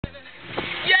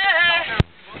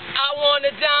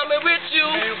we're jamming with you.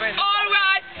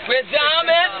 Alright, we're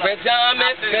jamming.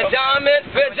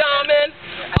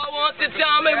 I want to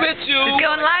jam it with you. It's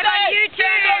going live on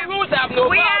YouTube.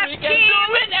 We have team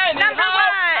number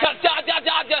 1.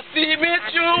 Just see with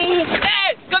you.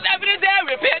 Hey, because every day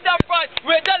we pay the price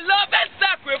with the love and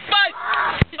sacrifice.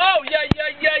 Oh, yeah.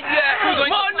 Come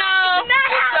on now.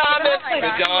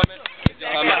 We're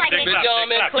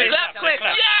jamming. Click.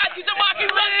 Yeah, she's a Markie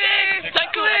ready.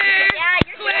 Thank you.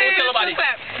 Tell nobody.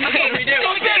 Okay, we do.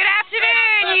 Good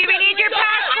afternoon. We need your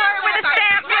passport with a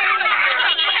stamp, please.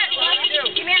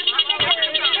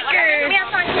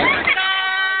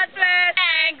 God bless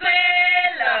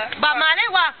Anguillian. But Marley,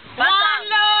 one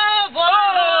love,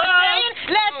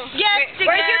 let's get together.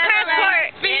 Where's your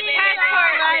passport?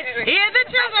 Passport. Hear the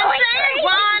children sing,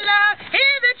 one love.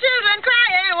 Hear the children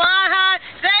crying, one heart.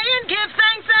 Saying, give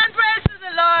thanks and praise to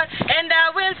the Lord, and I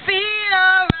will feel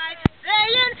alright.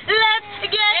 Saying, let's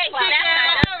get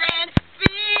together and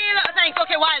feel. Thanks.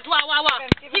 Okay, wise. Wow.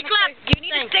 He clapped. You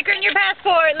need a sticker in your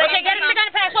passport. Let's get a sticker on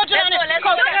the passport. Let's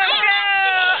go.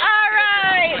 All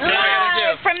right.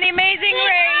 Live from the amazing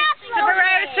race, the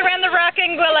Barouse around the rock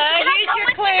Anguilla. Here's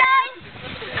your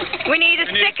clue. We need a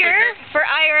sticker for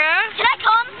Ira. Can I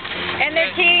come? And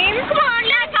their team. Come on,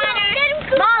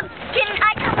 Mom, can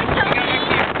I come with you?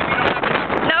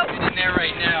 Nope. It's in there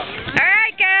right now. All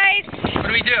right, guys. What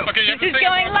do we do? Okay, you have This to is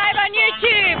going live on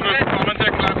YouTube. Comment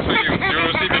their claps for you. You'll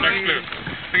receive the next clue.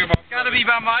 Think about Gotta be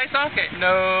by my song. Okay.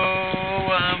 No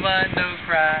woman, no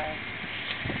cry.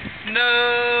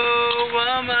 No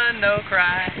woman, no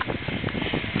cry.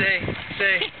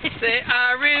 Say,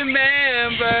 I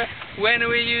remember when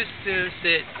we used to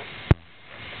sit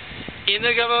in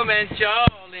the government jail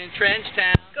in Trench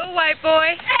Town. Go, white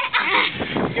boy.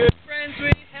 Good friends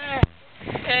we had,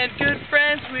 and good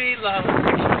friends we lost.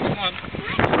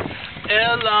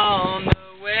 Along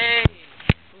the way.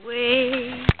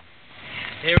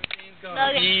 Everything's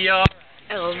gonna be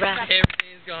alright.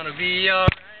 Everything's gonna be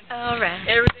alright.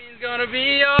 Everything's gonna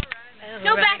be alright.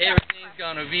 No backup. Everything's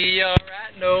gonna be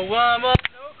alright. No woman,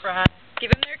 no cry. Give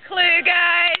them their clue,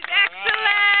 guys.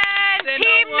 Excellent.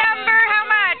 Team number how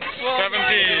much?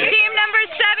 17. Team number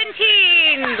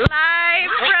 17. Live.